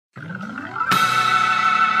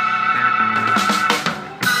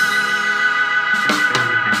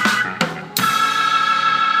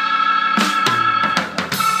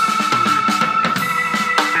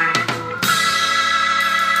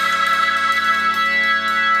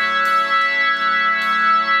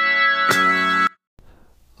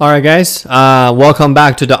All right, guys. Welcome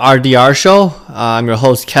back to the RDR show. I'm your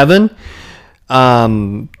host, Kevin.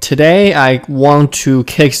 Today, I want to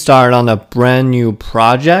kickstart on a brand new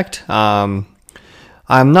project. I'm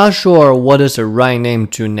not sure what is the right name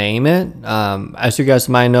to name it. As you guys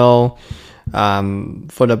might know,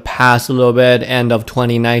 for the past little bit, end of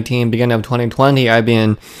 2019, beginning of 2020, I've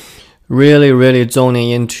been really zoning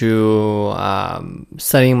into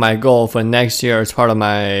setting my goal for next year as part of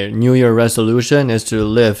my New Year resolution is to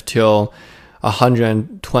live till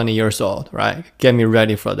 120 years old, right? Get me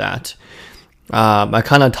ready for that. I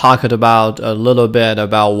kind of talked about a little bit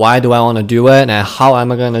about why do I want to do it and how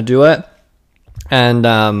am I going to do it.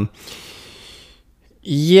 And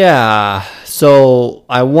so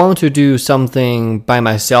I want to do something by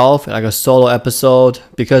myself, like a solo episode,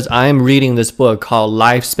 because I'm reading this book called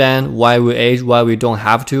Lifespan, Why We Age, Why We Don't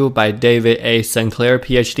Have to by David A. Sinclair,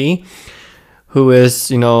 PhD, who is,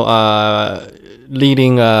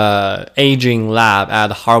 leading a aging lab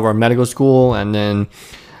at Harvard Medical School. And then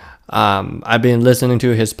I've been listening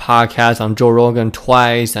to his podcast on Joe Rogan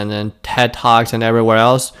twice, and then TED Talks and everywhere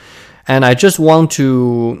else. And I just want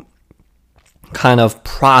to kind of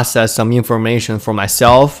process some information for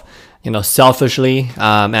myself, selfishly.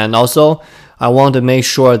 And also I want to make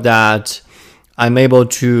sure that I'm able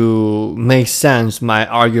to make sense my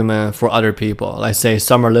argument for other people. Like say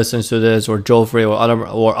Summer listens to this, or Joffrey,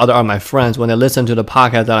 or other of my friends, when they listen to the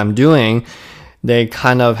podcast that I'm doing, they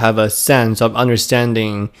kind of have a sense of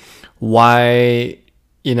understanding why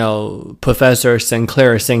Professor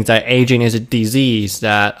Sinclair thinks that aging is a disease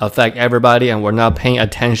that affects everybody and we're not paying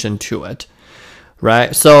attention to it.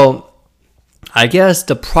 Right? So I guess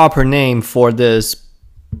the proper name for this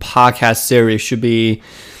podcast series should be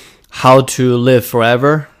How to Live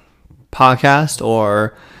Forever podcast,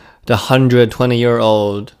 or the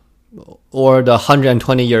 120-year-old, or the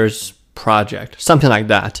 120 years project, something like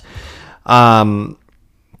that. And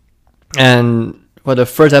for the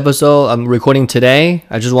first episode I'm recording today,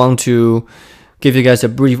 I just want to give you guys a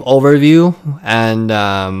brief overview and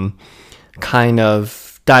kind of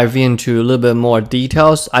dive into a little bit more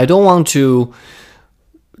details. I don't want to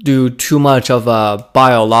do too much of a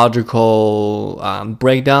biological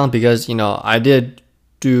breakdown because, I did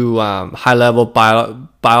do high-level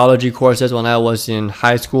biology courses when I was in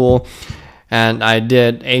high school, and I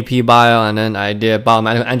did AP Bio, and then I did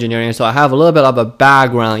biomedical engineering. So I have a little bit of a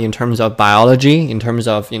background in terms of biology, in terms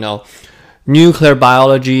of, nuclear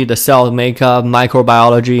biology, the cell makeup,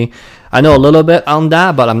 microbiology. I know a little bit on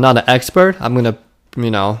that, but I'm not an expert. I'm going to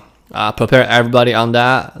prepare everybody on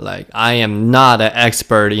that. Like, I am not an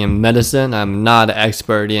expert in medicine. I'm not an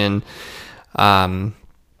expert in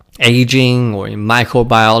aging or in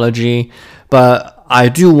microbiology, but I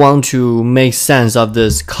do want to make sense of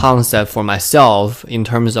this concept for myself in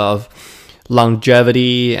terms of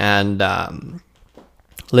longevity and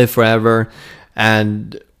live forever,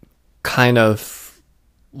 and kind of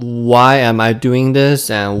why am I doing this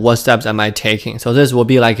and what steps am I taking. So this will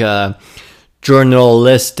be like a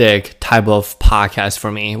journalistic type of podcast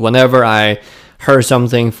for me. Whenever I heard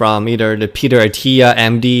something from either the Peter Attia,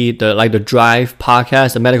 MD, the Drive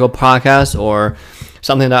podcast, the medical podcast, or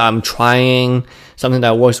something that I'm trying, something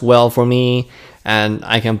that works well for me, and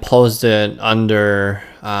I can post it under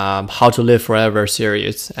How to Live Forever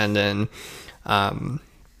series, and then kind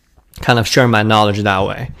of share my knowledge that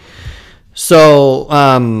way. So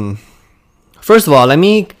first of all, let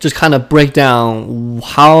me just kind of break down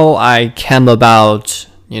how I came about,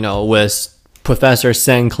 with Professor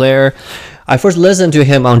Sinclair. I first listened to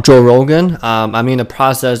him on Joe Rogan. I'm in the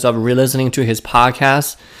process of re-listening to his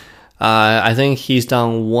podcast. I think he's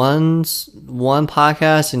done one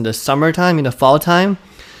podcast in the summertime, in the fall time,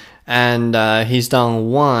 and he's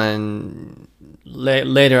done one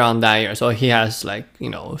later on that year. So he has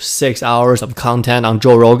 6 hours of content on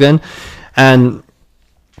Joe Rogan. And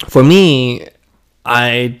for me,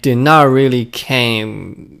 I did not really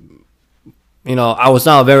I was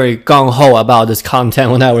not very gung-ho about this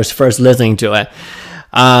content when I was first listening to it.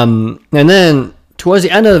 And then towards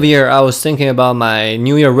the end of the year, I was thinking about my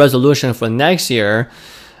New Year resolution for next year.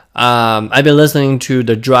 I've been listening to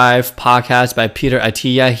the Drive podcast by Peter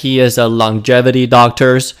Attia. He is a longevity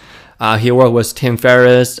doctor. He worked with Tim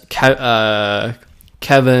Ferriss, Kevin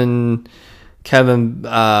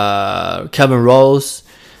Rose,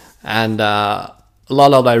 and a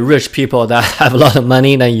lot of rich people that have a lot of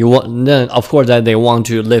money. Then of course that they want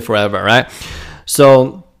to live forever, right?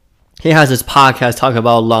 So he has this podcast talk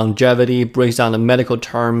about longevity, breaks down the medical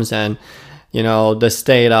terms, and the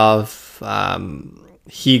state of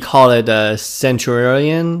he called it the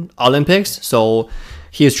Centurion Olympics. So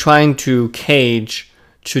he's trying to cage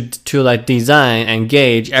to like design and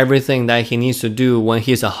gauge everything that he needs to do when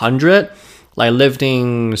he's 100, like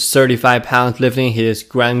lifting 35 pounds, lifting his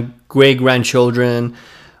great grandchildren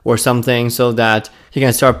or something, so that he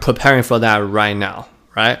can start preparing for that right now,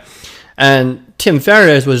 right? And Tim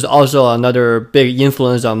Ferriss was also another big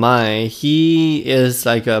influence on mine. He is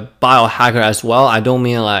like a biohacker as well. I don't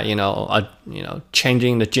mean like,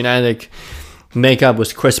 changing the genetic makeup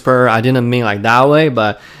with CRISPR. I didn't mean like that way,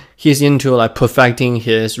 but he's into like perfecting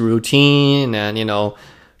his routine. And,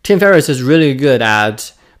 Tim Ferriss is really good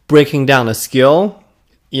at breaking down a skill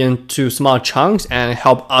into small chunks and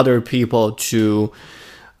help other people to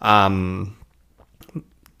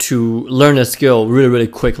learn a skill really, really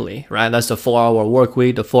quickly, right? That's the 4-hour work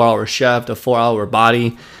week, the 4-hour shift, the 4-hour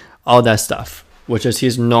body, all that stuff, which is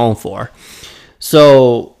he's known for.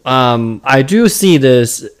 So I do see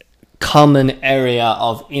this common area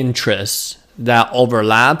of interest that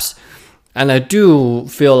overlaps, and I do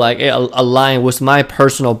feel like it aligns with my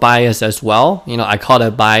personal bias as well. I call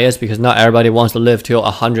it bias because not everybody wants to live till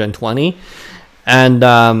 120, and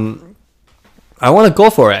I want to go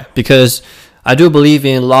for it because I do believe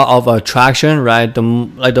in law of attraction, right? The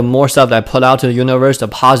more stuff that I put out to the universe, the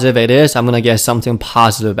positive it is, I'm gonna get something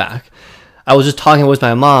positive back. I was just talking with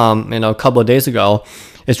my mom, a couple of days ago.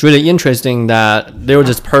 It's really interesting that there was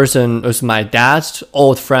this person, it was my dad's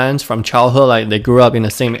old friends from childhood, like they grew up in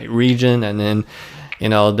the same region, and then,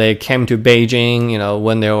 they came to Beijing,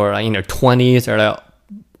 when they were in their 20s. They're like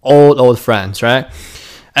old friends, right?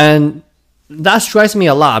 And that strikes me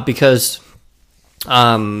a lot because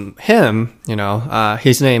him,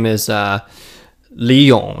 his name is Li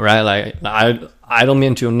Yong, right? Like I don't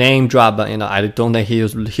mean to name drop, but I don't think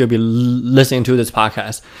he'll be listening to this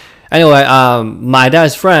podcast. Anyway, my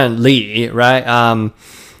dad's friend Li, right?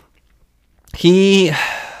 He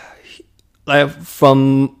like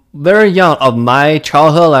from very young of my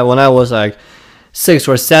childhood, like when I was like 6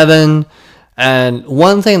 or 7, and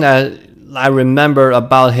one thing that I remember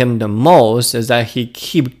about him the most is that he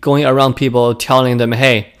keep going around people telling them,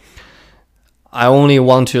 hey, I only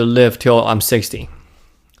want to live till I'm 60.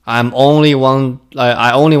 I only want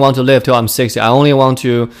to live till I'm 60. I only want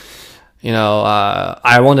to,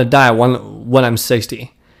 I want to die when I'm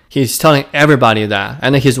 60. He's telling everybody that.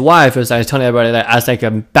 And then his wife is like telling everybody that as like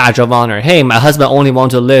a badge of honor. Hey, my husband only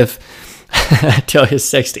wants to live till he's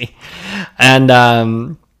 60.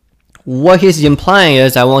 And, what he's implying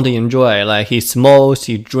is I want to enjoy. Like he smokes,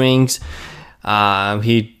 he drinks,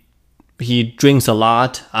 he drinks a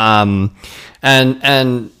lot, and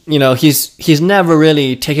he's never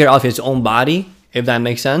really take care of his own body, if that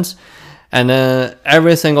makes sense. And then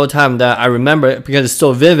every single time that I remember, because it's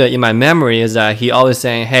so vivid in my memory, is that he always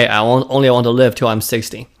saying, "Hey, I only want to live till I'm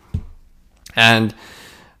 60," and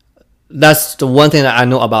that's the one thing that I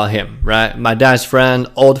know about him, right? My dad's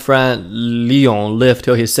old friend, Leon, lived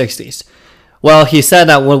till his 60s. Well, he said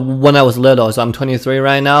that when I was little, so I'm 23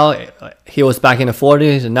 right now. He was back in the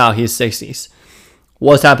 40s, and now he's 60s.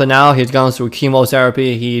 What's happened now? He's gone through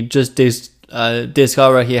chemotherapy. He just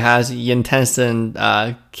discovered he has intestine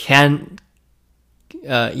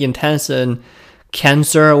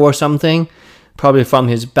cancer or something, probably from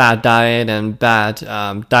his bad diet and bad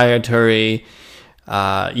dietary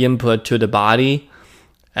input to the body.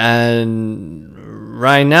 And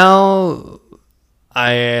right now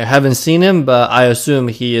I haven't seen him, but I assume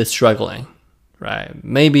he is struggling, right?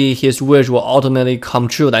 Maybe his wish will ultimately come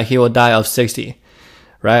true that he will die of 60,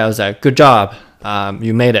 right? I was like, good job,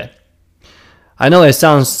 you made it. I know it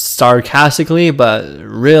sounds sarcastically, but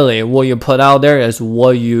really what you put out there is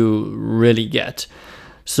what you really get.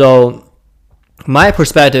 So my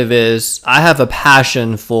perspective is I have a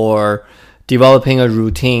passion for developing a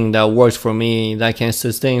routine that works for me, that I can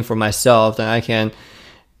sustain for myself, that I can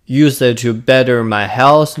use it to better my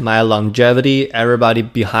health, my longevity, everybody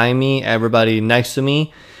behind me, everybody next to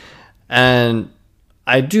me. And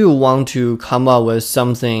I do want to come up with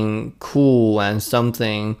something cool and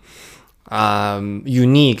something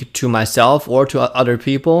unique to myself or to other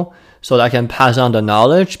people, so that I can pass on the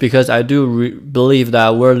knowledge, because I do believe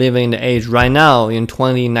that we're living in the age right now in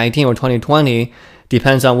 2019 or 2020,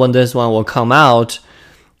 depends on when this one will come out,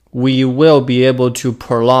 we will be able to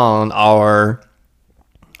prolong our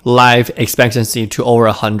life expectancy to over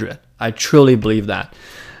 100. I truly believe that.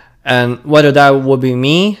 And whether that would be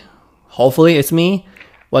me, hopefully it's me,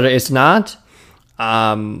 whether it's not,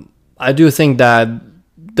 I do think that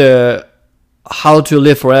the How to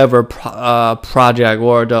Live Forever project,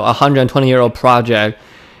 or the 120-year-old project,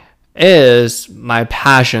 is my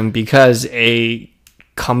passion, because it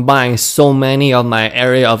combines so many of my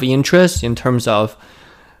area of interest in terms of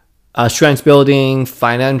strength building,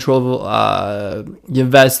 financial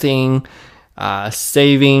investing,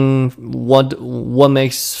 saving, what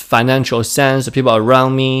makes financial sense to people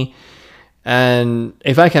around me. And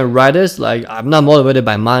if I can write this, like, I'm not motivated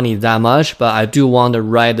by money that much, but I do want to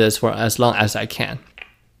write this for as long as I can.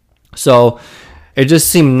 So it just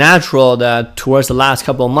seemed natural that towards the last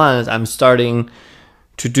couple of months, I'm starting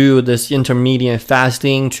to do this intermittent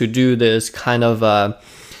fasting, to do this kind of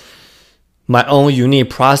my own unique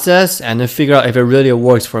process, and then figure out if it really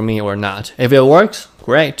works for me or not. If it works,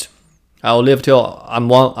 great. I'll live till I'm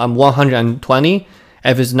 120.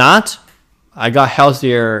 If it's not, I got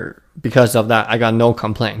healthier because of that. I got no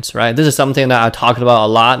complaints, right? This is something that I talked about a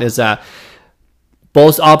lot, is that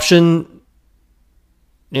both option,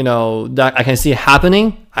 that I can see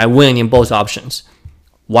happening, I win in both options.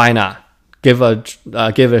 Why not? Give it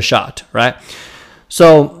a shot, right?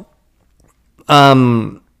 So,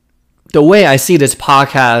 the way I see this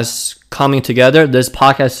podcast coming together, this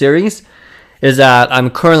podcast series, is that I'm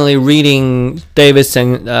currently reading David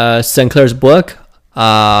Sinclair's book,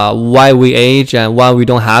 Why We Age and Why We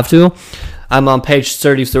Don't Have to. I'm on page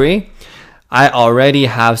 33. I already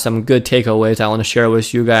have some good takeaways I want to share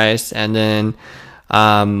with you guys, and then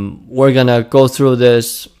we're gonna go through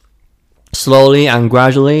this slowly and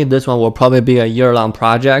gradually. This one will probably be a year-long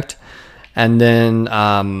project, and then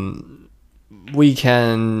we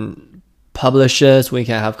can publish this. We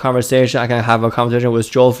can have conversation. I can have a conversation with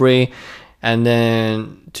Joffrey, and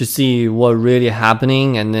then to see what really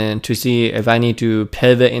happening, and then to see if I need to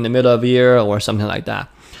pivot in the middle of the year or something like that.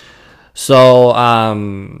 So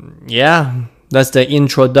that's the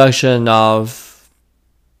introduction of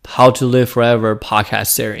How to Live Forever podcast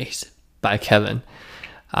series by Kevin.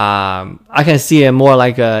 I can see it more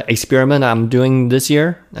like an experiment I'm doing this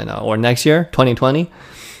year, or next year, 2020,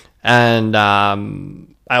 and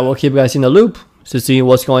I will keep you guys in the loop to see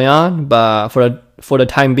what's going on. But for the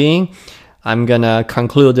time being, I'm gonna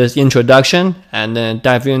conclude this introduction and then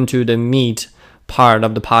dive into the meat part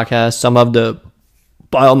of the podcast, some of the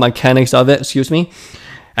biomechanics of it,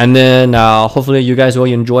 and then hopefully you guys will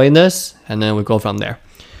enjoy this, and then we go from there.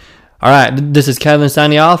 All right, this is Kevin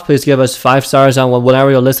signing off. Please give us 5 stars on whatever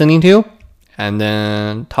you're listening to, and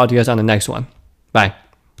then talk to you guys on the next one. Bye.